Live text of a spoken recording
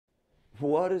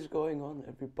What is going on,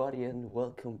 everybody, and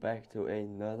welcome back to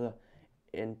another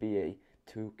NBA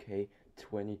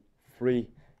 2K23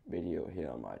 video here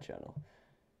on my channel.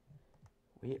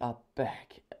 We are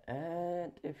back,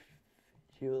 and if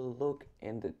you look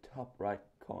in the top right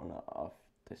corner of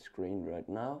the screen right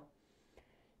now,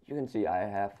 you can see I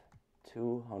have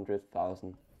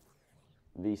 200,000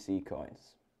 VC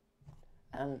coins.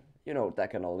 And you know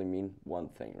that can only mean one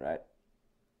thing, right?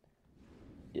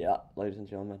 Yeah, ladies and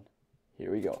gentlemen,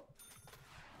 here we go.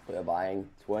 We are buying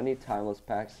 20 timeless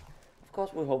packs. Of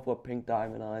course, we hope for pink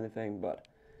diamond or anything, but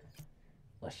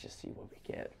let's just see what we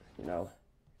get. You know,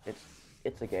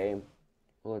 it's a game.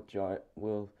 We'll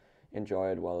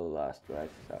enjoy it while it lasts, right?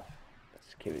 So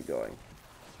let's keep it going.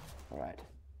 All right.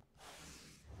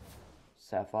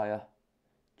 Sapphire,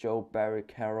 Joe Barry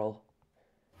Carroll.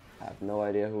 I have no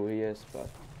idea who he is, but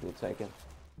we'll take him.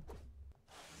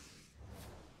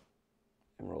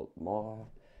 Emerald Moore,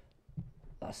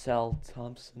 LaSalle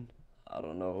Thompson. I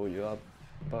don't know who you are,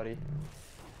 buddy.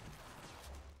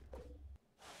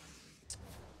 It's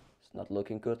not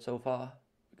looking good so far.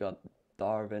 We got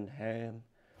Darvin Ham,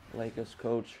 Lakers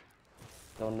coach.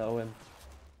 Don't know him.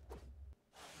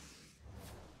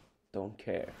 Don't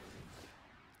care.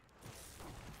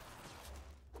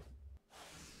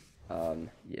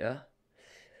 Yeah.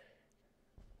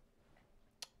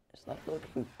 It's not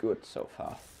looking good so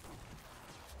far.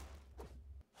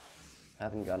 I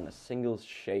haven't gotten a single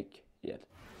shake yet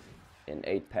in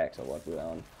 8 packs or what we're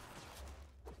on.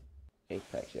 8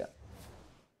 packs, yeah.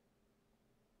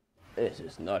 This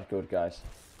is not good, guys.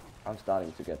 I'm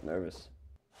starting to get nervous.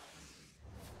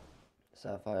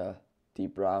 Sapphire, D.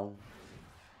 Brown.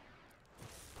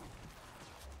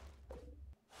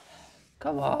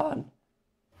 Come on!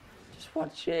 Just one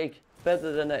shake.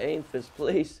 Better than an Ainfist,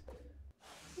 please.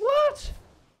 What?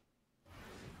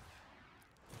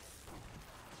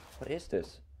 What is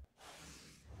this?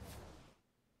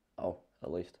 Oh,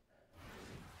 at least.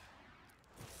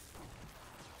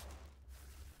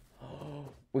 Oh,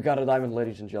 we got a diamond,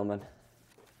 ladies and gentlemen.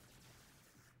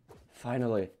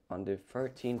 Finally, on the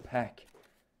 13 pack.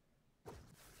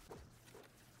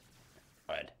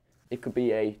 Right. It could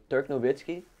be a Dirk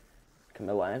Nowitzki,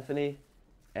 Carmelo Anthony,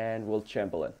 and Will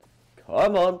Chamberlain.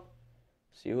 Come on!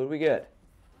 See what we get.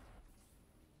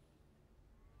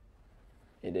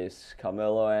 It is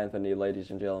Carmelo Anthony,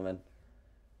 ladies and gentlemen.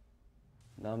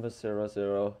 Number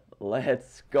 00.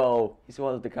 Let's go. He's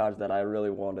one of the cards that I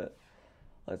really wanted.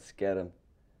 Let's get him.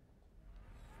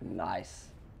 Nice.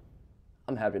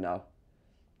 I'm happy now.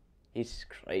 He's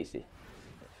crazy.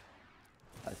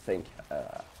 I think.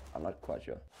 I'm not quite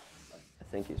sure. I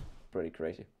think he's pretty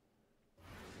crazy.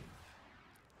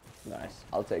 Nice.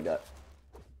 I'll take that.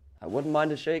 I wouldn't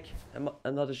mind a shake.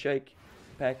 Another shake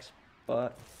packs,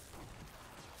 but...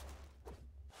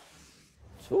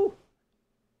 2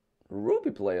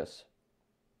 Ruby players.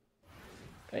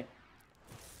 Okay.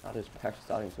 Now this pack's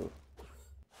starting to.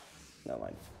 Never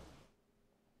mind.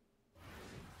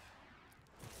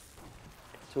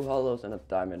 2 hollows and a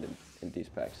diamond in these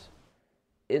packs.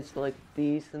 It's like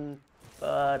decent,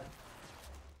 but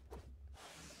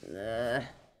nah,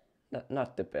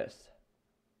 not the best.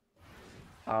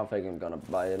 I don't think I'm gonna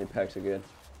buy any packs again.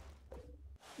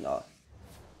 No,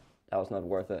 that was not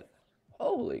worth it.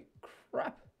 Holy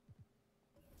crap.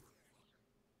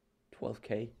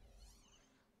 12K.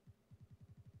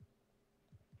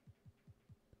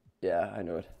 Yeah, I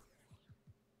knew it.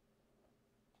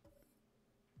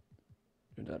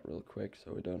 Do that real quick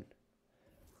so we don't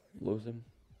lose him.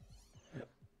 Is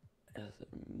there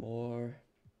more?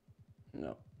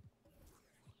 No.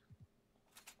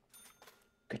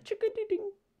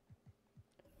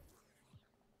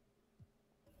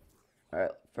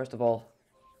 Alright, first of all,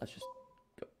 let's just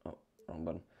go. Oh, wrong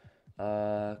button.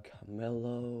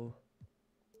 Carmelo.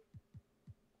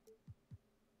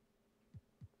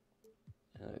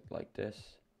 Like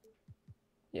this.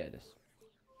 Yeah, this.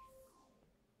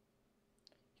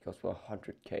 He goes for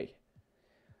 100K. Is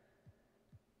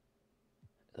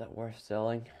that worth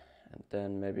selling? And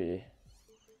then maybe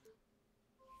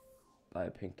buy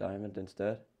a pink diamond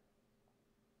instead.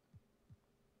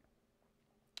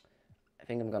 I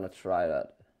think I'm gonna try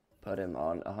that. Put him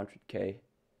on 100K.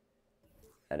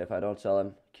 And if I don't sell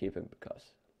him, keep him,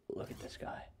 because look at this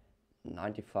guy.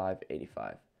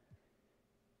 95-85.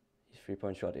 His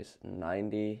 3-point shot is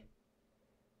 90.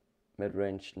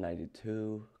 Mid-range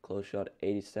 92. Close shot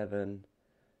 87.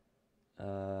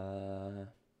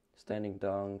 Standing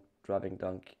dunk, driving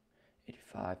dunk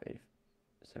 85,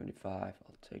 75.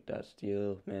 I'll take that.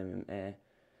 Steal. Meh.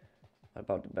 What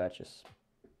about the badges?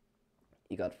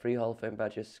 You got 3 Hall of Fame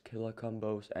badges, killer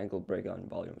combos, ankle breaker, and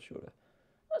volume shooter.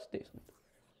 That's decent.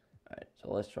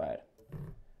 So let's try it.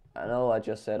 I know I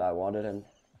just said I wanted him,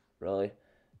 really.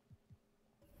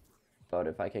 But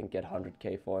if I can get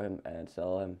 100k for him and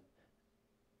sell him,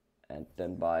 and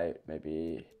then buy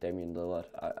maybe Damian Lillard,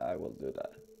 I will do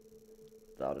that.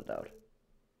 Without a doubt.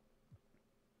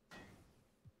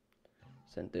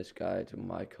 Send this guy to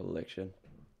my collection.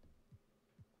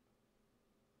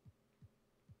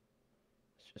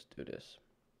 Let's just do this.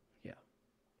 Yeah.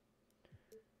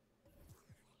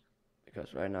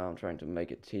 Because right now I'm trying to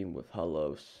make a team with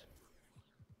hellos.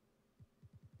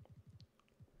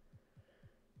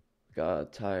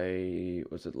 Got Ty,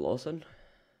 was it Lawson?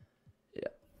 Yeah.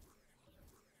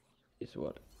 He's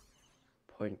what?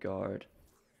 Point guard.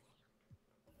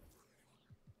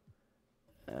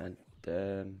 And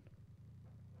then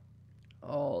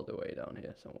all the way down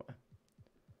here somewhere.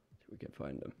 So we can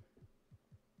find them.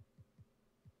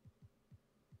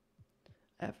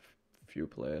 I have a few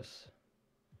players,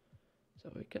 so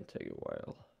it can take a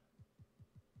while.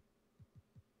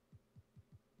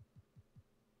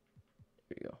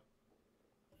 Here we go.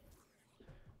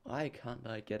 Why can't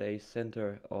I get a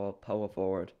center or power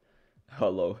forward?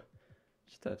 Hello.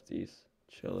 Just have these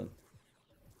chilling.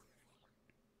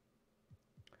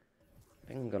 I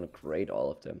think I'm gonna grade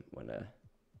all of them when oh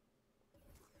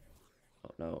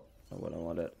no, not what I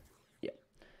wanted. Yeah.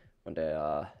 When they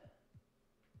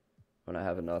when I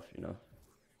have enough, you know.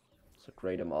 So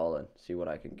grade them all and see what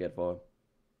I can get for them.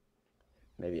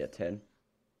 Maybe a 10.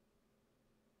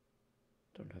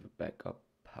 Don't have a backup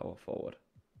power forward.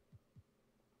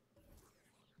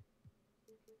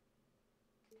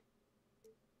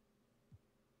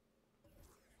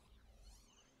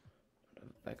 Don't have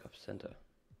a backup center.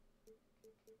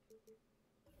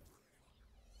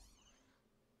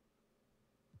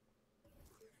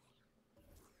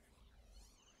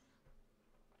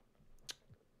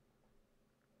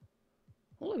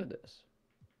 Look at this.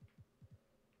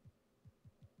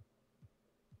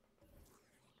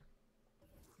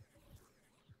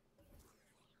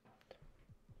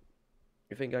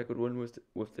 You think I could win with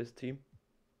this team?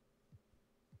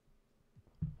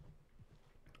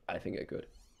 I think I could.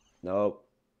 No.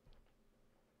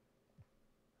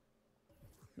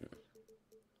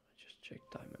 Just check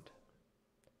diamond.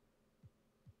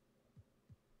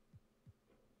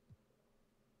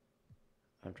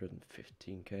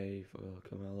 $115k for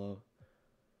Carmelo.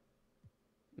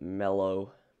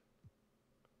 MELO.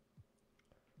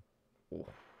 Oh,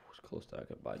 it's close to I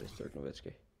could buy this Dirk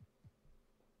Nowitzki.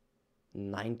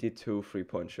 92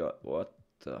 3-point shot. What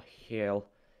the hell?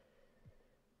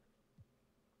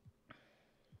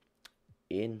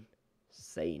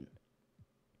 Insane.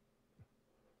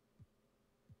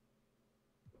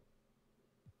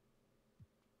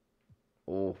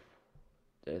 Oh,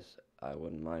 this I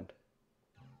wouldn't mind.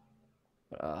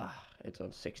 But it's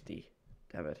on 60.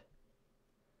 Damn it.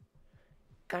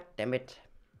 God damn it.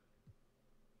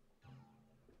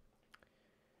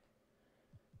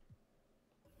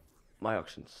 My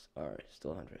auctions are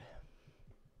still 100.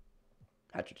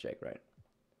 Had to check, right?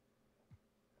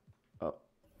 Oh,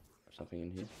 something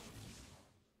in here.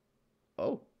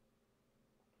 Oh,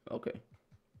 okay.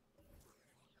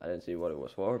 I didn't see what it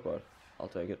was for, but I'll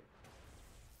take it.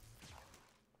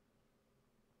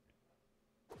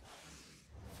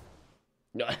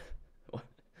 No. What?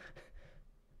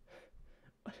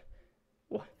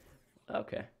 What?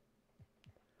 Okay.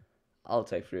 I'll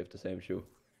take 3 of the same shoe.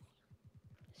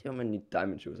 See how many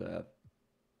diamond shoes I have.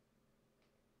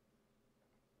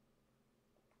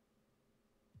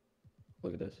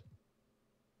 Look at this.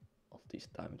 All these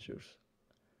diamond shoes.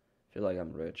 I feel like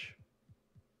I'm rich.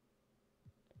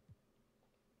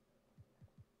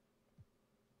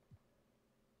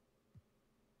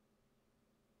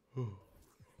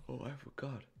 Oh, I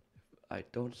forgot. If I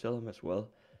don't sell them as well,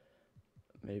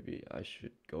 maybe I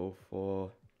should go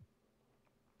for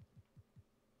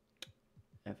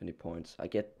Anthony points. I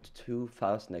get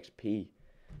 2,000 XP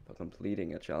for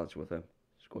completing a challenge with him.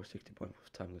 Score 60 points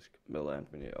with timeless Miller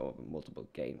Anthony over multiple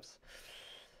games.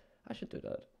 I should do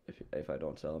that if I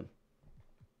don't sell him.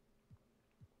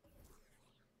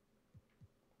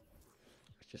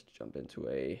 Let's just jump into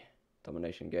a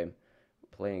domination game.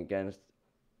 Playing against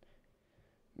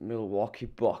Milwaukee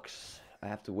Bucks. I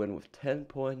have to win with 10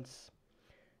 points.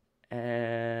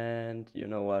 And you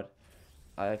know what?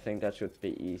 I think that should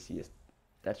be easiest.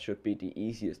 That should be the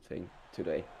easiest thing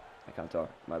today. I can't talk.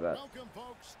 My bad. Welcome,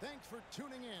 folks. Thanks for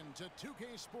tuning in to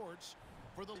 2K Sports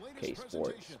for the latest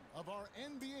presentation of our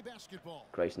NBA basketball.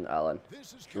 Grayson Allen,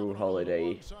 Drew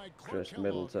Holiday, Chris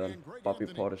Middleton, Bobby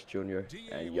Portis Jr.,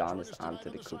 and Giannis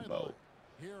Antetokounmpo.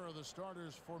 Here are the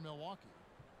starters for Milwaukee.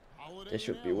 This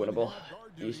should be winnable.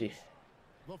 Easy.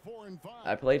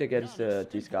 I played against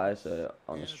these guys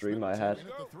on a stream I had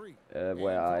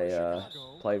where I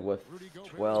played with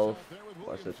 12,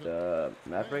 was it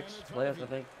Mavericks players, I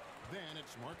think.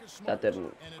 That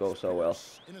didn't go so well,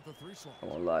 I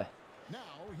won't lie.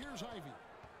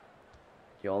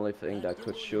 The only thing that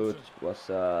could shoot was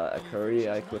a Curry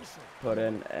I could put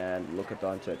in and Luka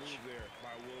Doncic.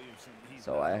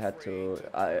 So I had to,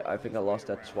 I think I lost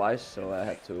that twice, so I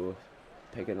had to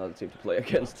pick another team to play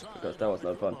against, because that was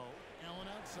not fun.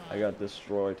 I got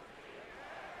destroyed.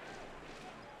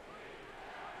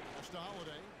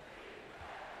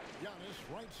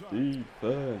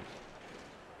 Defense.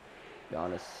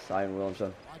 Giannis, Zion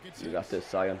Williamson. You got this,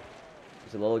 Zion.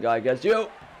 There's a little guy against you.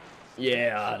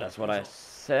 Yeah, that's what I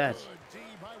said.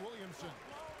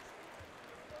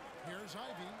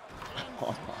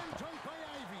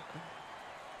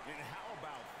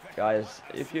 Guys,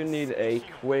 if you need a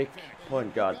quick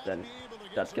point guard then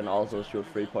that can also shoot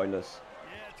 3-pointers,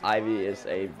 Ivy is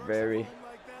a very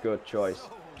good choice.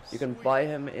 You can buy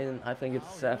him in, I think it's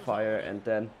Sapphire, and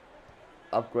then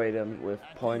upgrade him with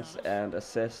points and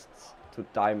assists to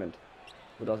Diamond.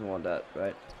 Who doesn't want that,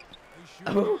 right?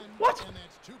 What?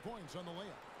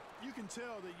 You can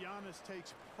tell that Giannis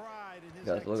takes pride in his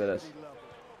guys, look at this. level,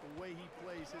 the way he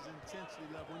plays, his intensity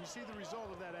level. When you see the result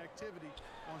of that activity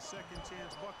on second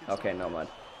chance buckets. Okay, no mind.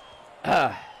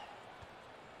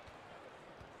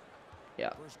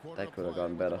 Yeah, that could have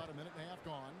gone better.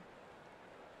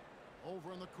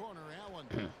 Over in the corner,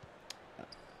 Allen.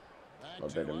 A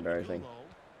little bit embarrassing.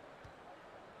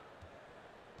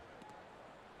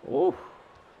 Ooh.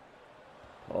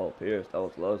 Oh, Pierce, that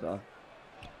was close, huh?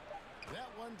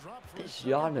 This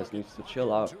Giannis needs to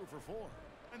chill out.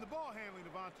 And the ball handling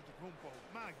of Antetokounmpo,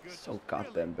 my goodness, So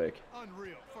goddamn big.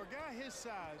 Unreal. For a guy his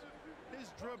size, his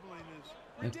dribbling is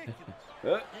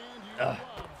ridiculous.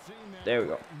 There we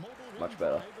go. Much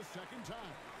better.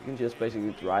 You can just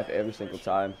basically drive every single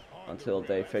time until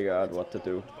they figure out what to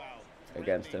do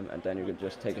against him, and then you can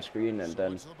just take a screen and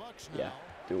then, yeah,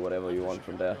 do whatever you want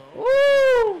from there.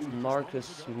 Woo! Marcus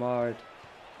Smart.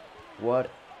 What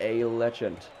a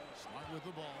legend. With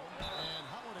the ball, and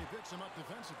Holiday picks him up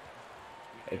defensively.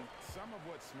 Hey. Some of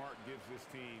what Smart gives this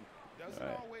team doesn't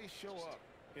always show up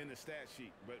in the stat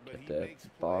sheet, but he the makes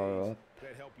bar plays up.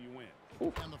 that help you win.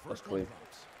 Ooh, And the that's first one clean.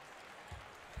 drops.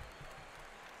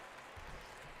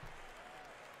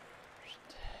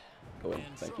 Go in,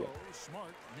 And thank so you.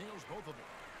 Smart nails both of them.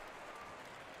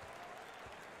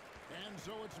 And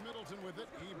so it's Middleton with it.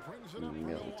 He brings it up for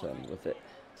Middleton Milwaukee, with it.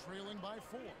 trailing by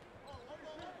 4.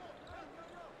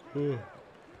 Hey,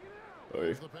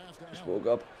 There's the pass to just Allen. woke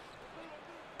up.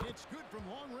 It's good from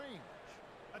long range.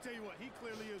 I tell you what, he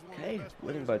clearly is one Okay, of the best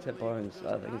winning players by in 10 the league. points. Does I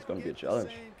think it's not going to be a get the challenge.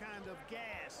 same kind of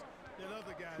gas that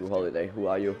other guys Drew do. Holiday, who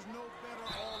are you? There's no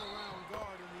better all-around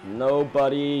guard in the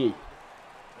Nobody. And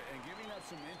giving up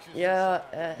some inches Yeah,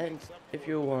 inside and makes up for if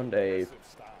you the want a aggressive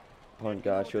style. point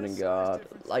guard, shooting guard,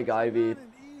 like Ivy,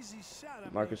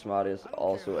 Marcus Smart is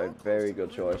also a very good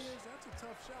choice.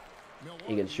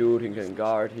 He can shoot, he can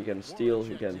guard, he can steal,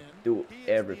 he can do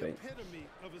everything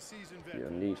you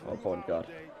need for a point guard.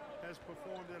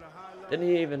 Didn't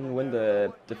he even win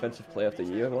the Defensive Player of the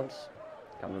Year once?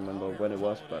 Can't remember when it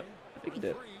was, but I think he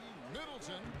did.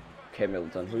 Okay,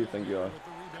 Middleton, who do you think you are?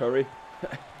 Curry?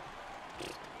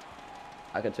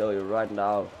 I can tell you right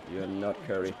now, you're not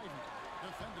Curry.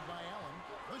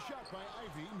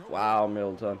 Wow,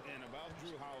 Middleton. And about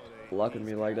Drew Holiday, Blocking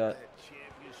me like that.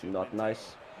 Not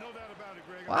nice. No doubt about it,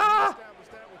 Greg. Ah!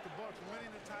 Established that with the Bucks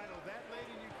winning the title that late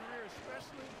in your career,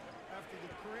 especially after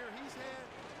the career he's had.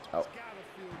 Oh. It's gotta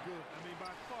feel good. I mean,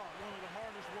 by far one of the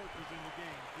hardest workers in the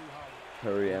game, Drew Holiday.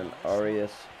 Curry and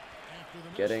Arias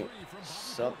getting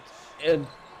sucked in.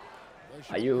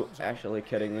 Are you actually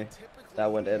kidding me?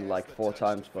 That went in like 4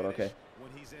 times, but okay.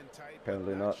 when he's in tight,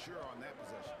 Apparently but not. sure on that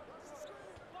possession.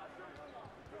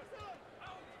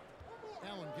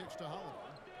 Allen kicks to Holiday.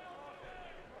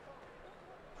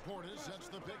 Portis sets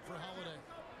the pick for Holiday.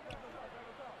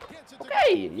 Gets it to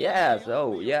Okay, yeah,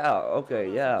 so, yeah, okay,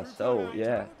 yeah, so,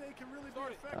 yeah. Holiday can really be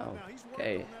effective Oh, now. He's worked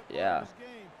okay, on that part yeah. of his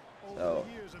game over So,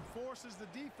 the years and forces the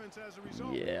defense as a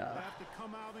result. yeah. They have to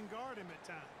come out and guard him at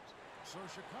times. So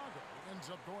Chicago ends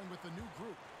up going with the new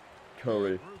group.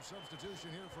 Curry. Group substitution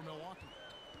here for Milwaukee.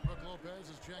 Brook Lopez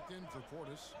is checked in for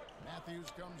Portis. Matthews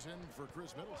comes in for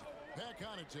Chris Middleton. Pat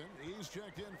Connaughton, he's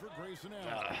checked in for Grayson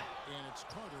Allen. And it's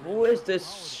Carter. Who is this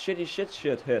shit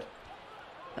hit?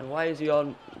 And why is he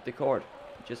on the court?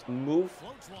 Just move.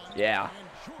 Yeah,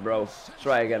 bro.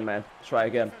 Try again, man. Try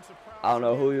again. I don't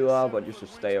know who you are, but you should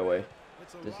stay away.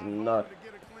 This is not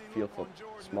field for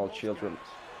small children.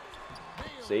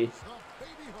 See?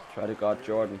 Try to guard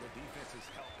Jordan.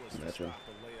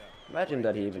 Imagine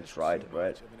that he even tried,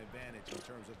 right?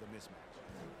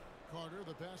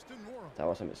 That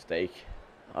was a mistake.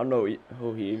 I don't know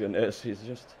who he even is. He's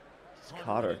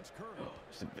Carter.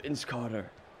 It's Vince Carter.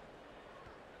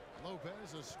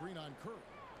 Lopez, a screen on Curry.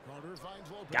 Carter finds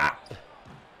Lopez. Ah.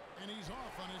 And he's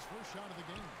off on his first shot of the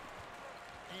game.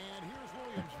 And here's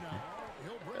Williams now.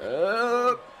 He'll bring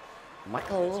it.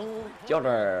 Michael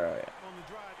Jordan. On the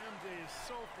drive, MJ is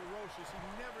so ferocious, he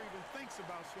never even thinks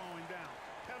about slowing down.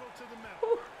 Pedal to the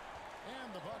metal.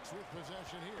 And the Bucks with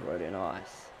possession here. Pretty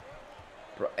nice.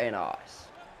 Pretty nice.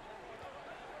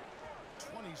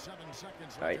 27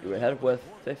 seconds. Alright, we had with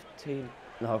 15.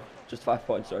 No, just 5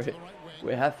 points, sorry.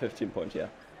 We have 15 points, yeah.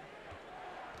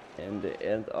 In the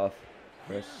end of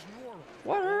first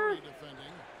quarter.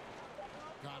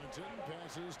 Connaughton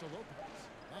passes to Lopez.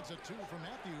 That's a 2 for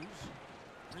Matthews.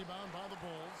 Rebound by the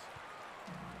Bulls.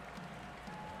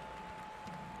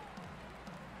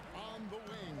 On the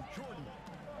wing, Jordan.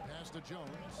 Pass to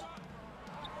Jones.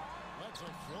 Lets a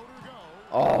floater go.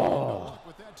 Oh,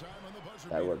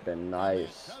 that would have been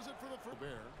nice. Does it for the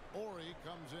Bear. Ori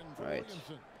comes in for Right.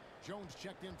 Williamson. Jones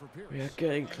checked in for Pierce. We are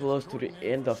getting close to the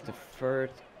end of the third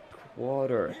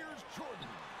quarter. Here's Jordan.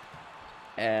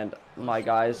 And my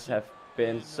guys have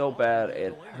been so bad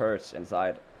it hurts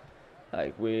inside.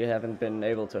 Like, we haven't been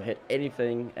able to hit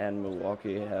anything, and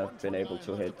Milwaukee have been able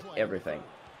to hit everything.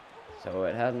 So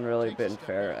it hasn't really been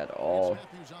fair at all.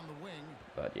 Matthews on the wing.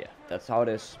 But yeah, that's how it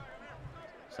is.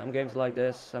 Some games like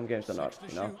this, some games are not,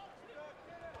 you know?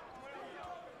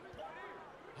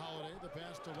 Holiday, the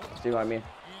pass to Lopez. See what I mean?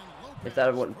 And Lopez If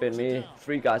that wouldn't been throws it me, down.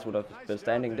 3 guys would have been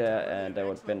standing there, and there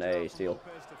would have been a steal.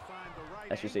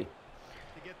 As you see.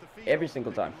 Every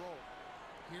single time.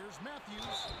 Here's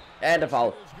Matthews. And a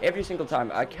foul. Every single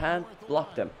time. I can't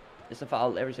block them. It's a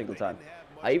foul every single time.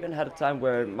 I even had a time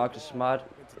where Marcus Smart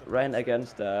ran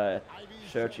against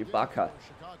Serge Ibaka,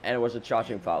 and it was a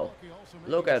charging foul.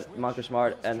 Look at Marcus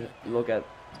Smart and look at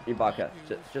Ibaka.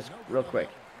 Just real quick.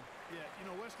 Yeah, you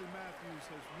know, Wesley Matthews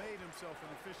has made himself an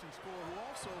efficient scorer who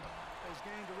also has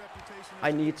gained a reputation.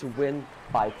 I need to win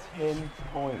by 10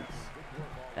 points.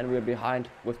 And we're behind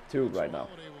with 2 right now.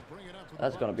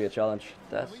 That's gonna be a challenge.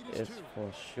 That is for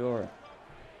sure.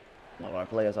 All our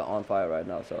players are on fire right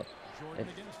now, so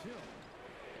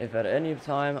if at any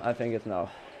time, I think it's now.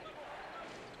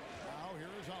 Now here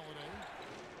is Holiday.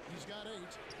 He's got 8.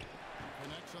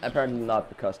 Connects on the Apparently not,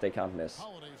 because they can't miss.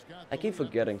 Holiday's got I the keep lead up to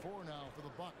forgetting. 4 now for the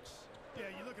Bucks. Yeah,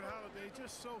 you look at Holiday,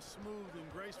 just so smooth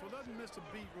and graceful. Doesn't miss a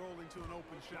beat rolling to an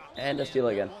open shot. And a steal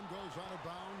again. One goes out of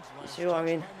bounds. Last See what I touch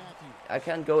mean? by Matthews. I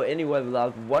can't go anywhere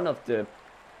without one of the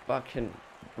fucking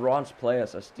bronze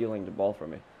players are stealing the ball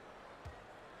from me.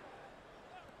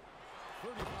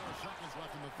 35 seconds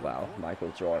left in the third Wow, quarter. Michael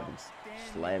Jordan.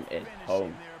 Slam it Finishing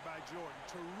home. there by Jordan.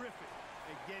 Terrific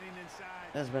at getting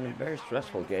inside. It's been a very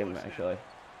stressful game, actually.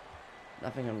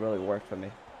 Nothing has really worked for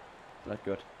me. Not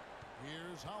good.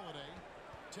 Here's Holiday.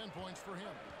 10 points for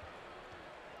him.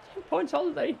 10 points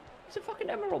Holiday. He's a fucking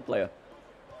Emerald player.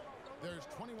 There's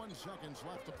 21 seconds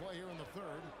left to play here in the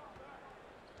third.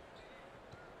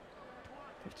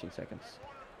 15 seconds.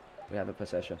 We have a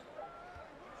possession.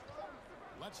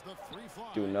 Lets the 3 fly.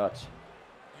 Do not.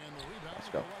 And the rebound Let's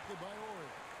go. collected by Ori.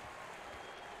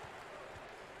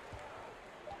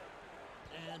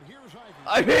 And here's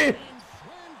Ivy. Ivy! And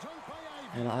slam dunk by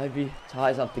Ivy. And Ivy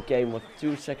ties up the game with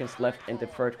 2 seconds left in the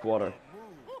third quarter.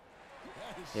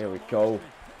 That is Here so we go. nasty.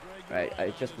 Right, I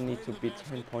just need to be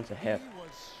 10 points ahead.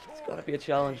 It's gonna be a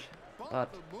challenge,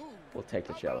 but we'll take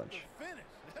the challenge. Finish.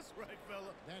 That's right, fella.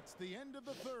 That's the end of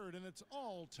the third, and it's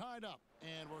all tied up.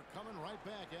 And we're coming right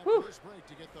back after Whew. this break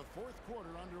to get the fourth quarter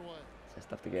underway.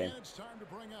 Test of the game. And it's time to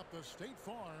bring up the State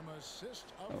Farm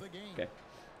assist of the game. Okay.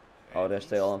 Oh, they're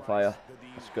still on fire.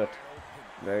 That's good.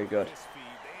 Very good. They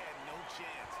had no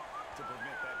chance to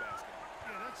prevent that basket.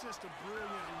 Yeah, that's just a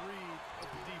brilliant read of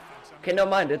the defense. I Okay, mean, no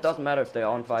mind. It doesn't matter if they're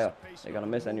on fire. anticipation They're gonna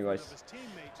of miss the movement anyways. of his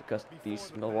teammates Because before these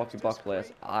the Milwaukee pass. Bucks Just players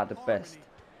great are the best.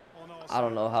 harmony on all I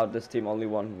don't know sides. how this team only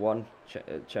won one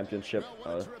championship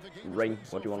Well, what a terrific game it's ring, been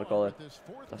so what do you want to far, call it? but this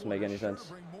fourth Doesn't make quarter any sure sense.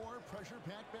 bring more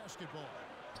pressure-packed basketball.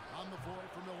 On the floor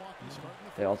for Milwaukee starting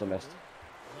the They fourth also missed. quarter.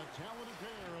 The talented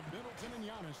pair of Middleton and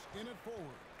Giannis in it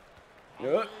forward.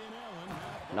 Yeah. Holiday and Allen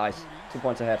have both Nice. duties, 2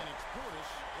 points ahead. and it's Portis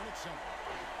in its center.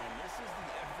 And this is the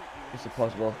effort you Is it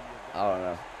possible? I don't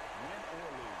know. win or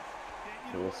lose.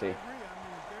 Yeah, you We'll know what, see. I agree. I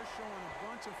mean, they're showing a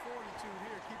bunch of fortitude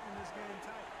here, keeping this game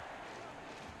tight.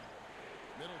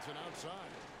 Middleton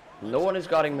outside. No one is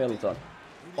guarding Middleton.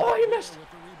 Oh, he missed.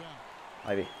 With the rebound.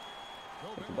 Ivy.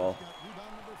 Get the ball.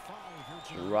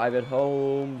 Drive it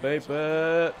home, baby.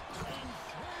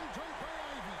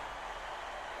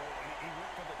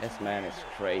 This man is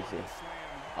crazy.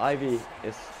 Ivy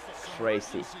is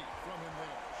crazy.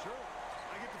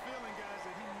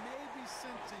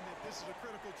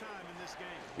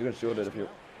 You can shoot it if you.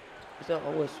 Is there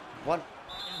always one?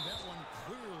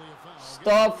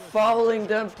 Stop fouling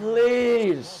them,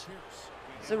 please.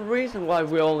 It's the reason why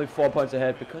we're only 4 points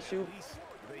ahead, because you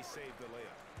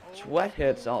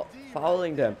sweatheads are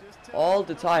fouling them all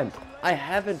the time. I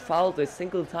haven't fouled a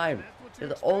single time.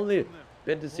 It's only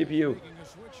been the CPU.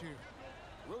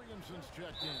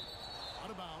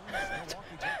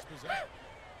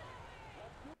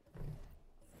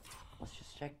 Let's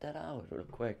just check that out real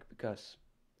quick, because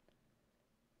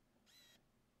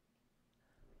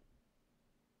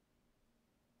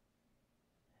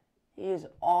he's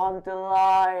on the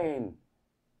line.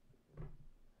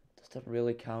 Does that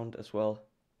really count as well?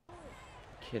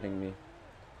 Kidding me.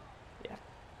 Yeah.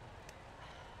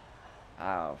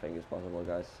 I don't think it's possible,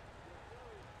 guys.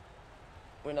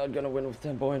 We're not gonna win with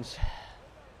 10 points.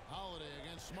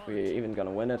 If we're even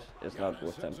gonna win it, it's not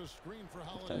with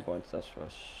 10 points, that's for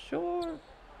sure.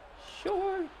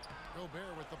 Sure.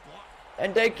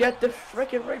 And they get the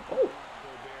freaking ring. Oh.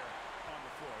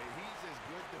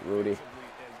 Rudy,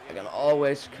 I can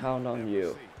always count on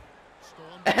you.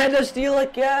 And a steal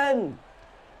again!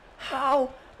 How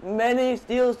many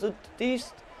steals do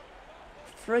these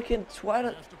freaking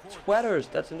twetters,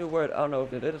 that's a new word, I don't know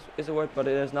if it is a word, but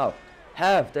it is now.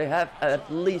 They have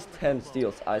at least 10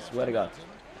 steals, I swear to God.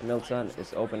 Milton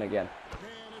is open again.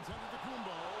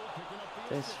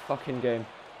 This fucking game.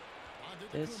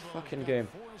 This fucking game.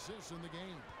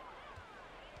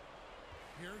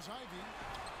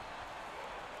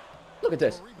 Look at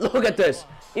this. Look at this.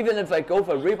 Even if I go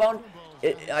for a rebound,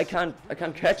 I can't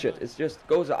catch it. It just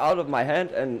goes out of my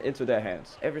hand and into their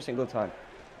hands every single time.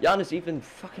 Giannis even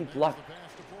fucking blocked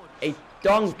a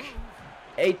dunk.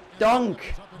 A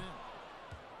dunk.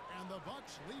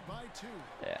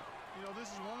 Yeah. You know, this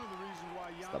is one of the reasons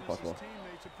why Giannis'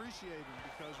 teammates appreciate him,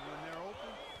 because when they're open,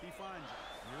 he finds it.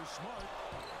 You're smart.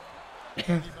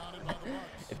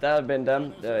 If that had been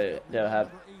them, they'll have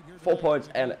 4 points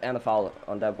and a foul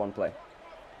on that one play.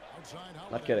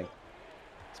 Not kidding.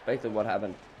 It's basically what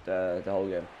happened the whole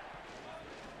game.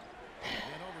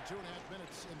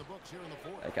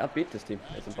 I can't beat this team.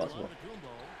 It's impossible.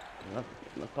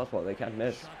 Not possible. They can't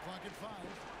miss.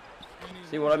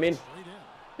 See what I mean?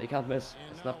 They can't miss.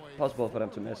 It's not possible for them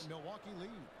to miss.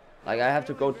 Like, I have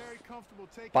to go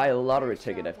buy a lottery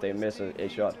ticket if they miss a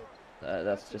shot.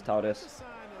 That's just how it is.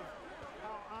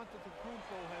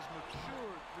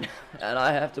 And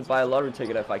I have to buy a lottery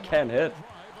ticket if I can hit.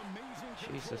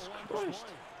 Jesus Christ.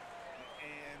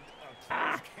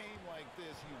 Ah.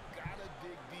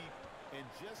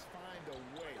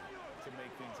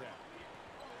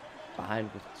 Behind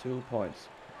with 2 points.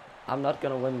 I'm not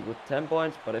gonna win with 10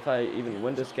 points, but if I even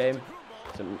win this game,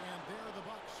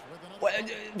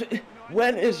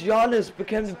 when is Giannis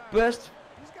become the best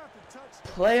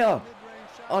player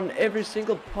on every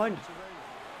single point?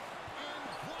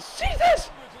 See this?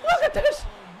 Look at this!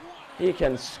 He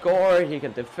can score, he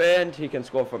can defend, he can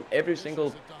score from every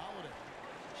single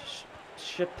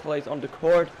shit place on the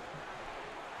court.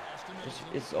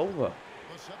 It's over.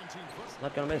 It's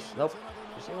not gonna miss. Nope.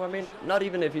 You see what I mean? Not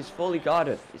even if he's fully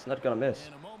guarded, he's not gonna miss.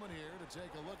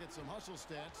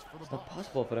 It's not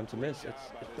possible for them to miss.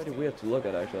 It's pretty weird to look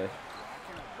at, actually.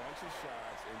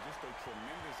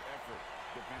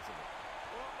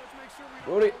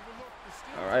 Rudy.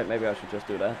 Alright, maybe I should just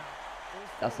do that.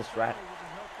 That's the strat.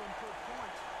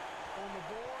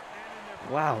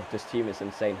 Wow, this team is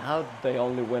insane. How did they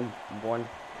only win 1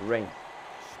 ring?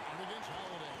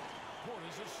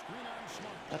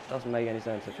 That doesn't make any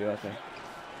sense if you ask me.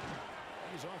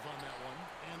 He's off on that one,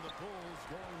 and the Bulls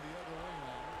going the other way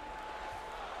now.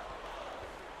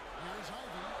 Here's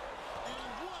Ivy, and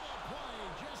what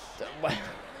a play! Just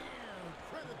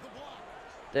credit the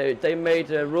block. They made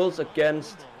rules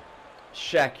against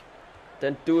Shaq,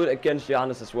 then do it against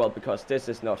Giannis as well, because this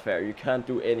is not fair. You can't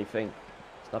do anything.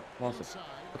 It's not possible.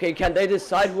 Okay, can they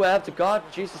decide who I have to guard?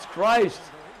 Jesus Christ!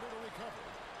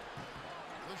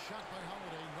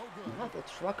 Mother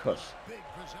truckers. Big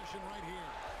possession right here.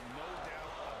 No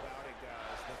doubt about it,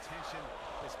 guys. The tension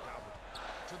is palpable.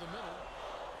 To the middle.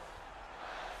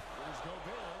 Here's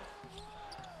Gobert.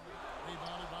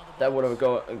 Rebounded by the That would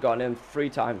have gone in 3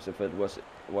 times if it was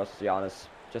Giannis.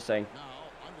 Just saying.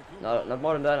 No, not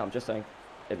more than that. I'm just saying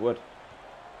it would.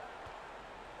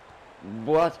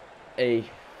 What a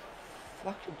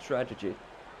fucking tragedy.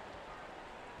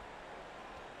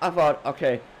 I thought,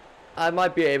 okay, I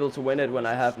might be able to win it when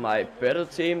I have my better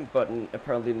team, but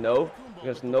apparently no,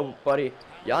 because nobody.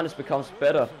 Giannis becomes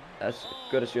better as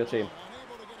good as your team.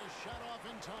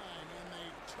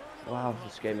 Wow,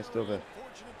 this game is stupid.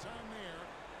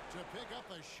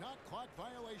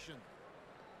 Should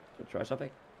we try something?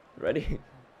 Ready?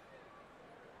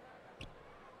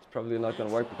 It's probably not gonna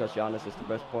work because Giannis is the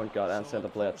best point guard and center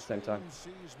player at the same time.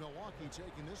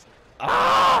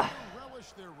 Ah!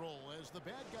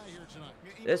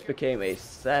 This became a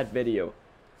sad video.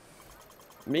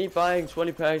 Me buying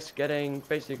 20 packs, getting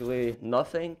basically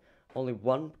nothing, only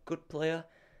one good player,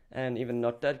 and even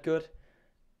not that good,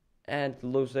 and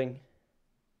losing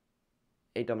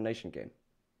a domination game.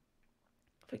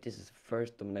 I think this is the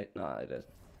first dominate. Nah, it isn't.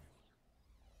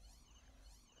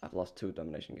 I've lost 2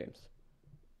 domination games.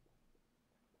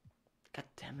 God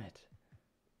damn it.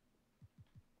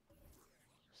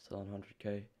 Still on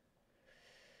 100k.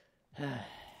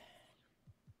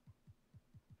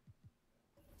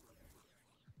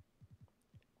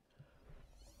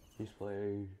 He's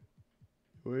playing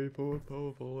way forward,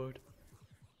 power forward.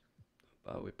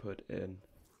 But we put in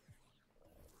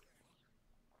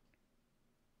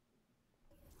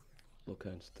Luka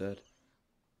instead.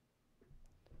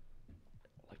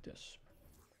 Like this.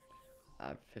 I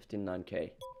have 59k.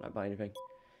 Can I buy anything?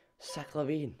 Zach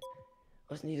LaVine.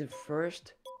 Wasn't he the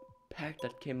first pack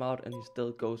that came out and he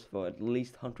still goes for at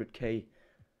least 100k?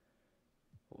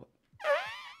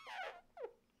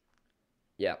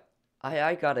 Yeah.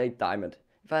 I got a diamond.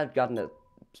 If I had gotten a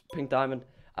pink diamond,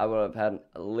 I would have had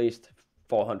at least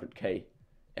 400k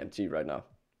MT right now.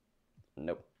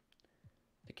 Nope.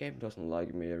 The game doesn't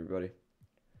like me, everybody.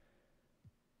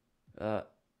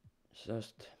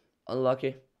 Just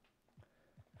unlucky.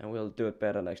 And we'll do it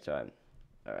better next time.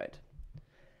 Alright.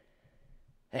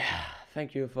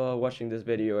 Thank you for watching this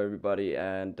video, everybody.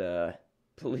 And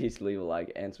please leave a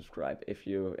like and subscribe if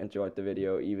you enjoyed the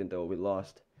video, even though we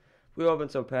lost. We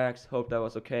opened some packs, hope that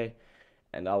was okay,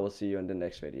 and I will see you in the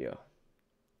next video.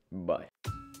 Bye.